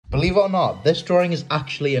Believe it or not, this drawing is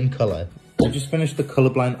actually in colour. I just finished the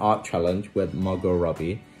Colourblind Art Challenge with Margot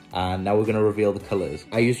Robbie, and now we're going to reveal the colours.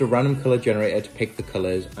 I used a random colour generator to pick the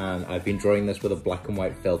colours, and I've been drawing this with a black and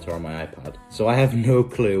white filter on my iPad. So I have no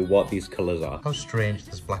clue what these colours are. How strange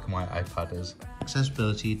this black and white iPad is.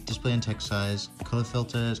 Accessibility, display and text size, colour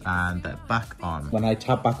filters, and they're back on. When I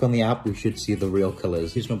tap back on the app, we should see the real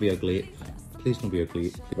colours. Please don't be ugly. Please don't be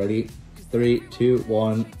ugly. Ready? 3, 2,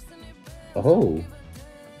 1.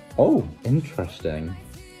 Oh, interesting.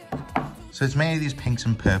 So it's mainly these pinks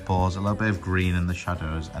and purples, a little bit of green in the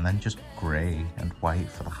shadows, and then just grey and white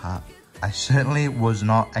for the hat. I certainly was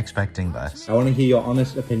not expecting this. I want to hear your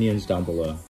honest opinions down below.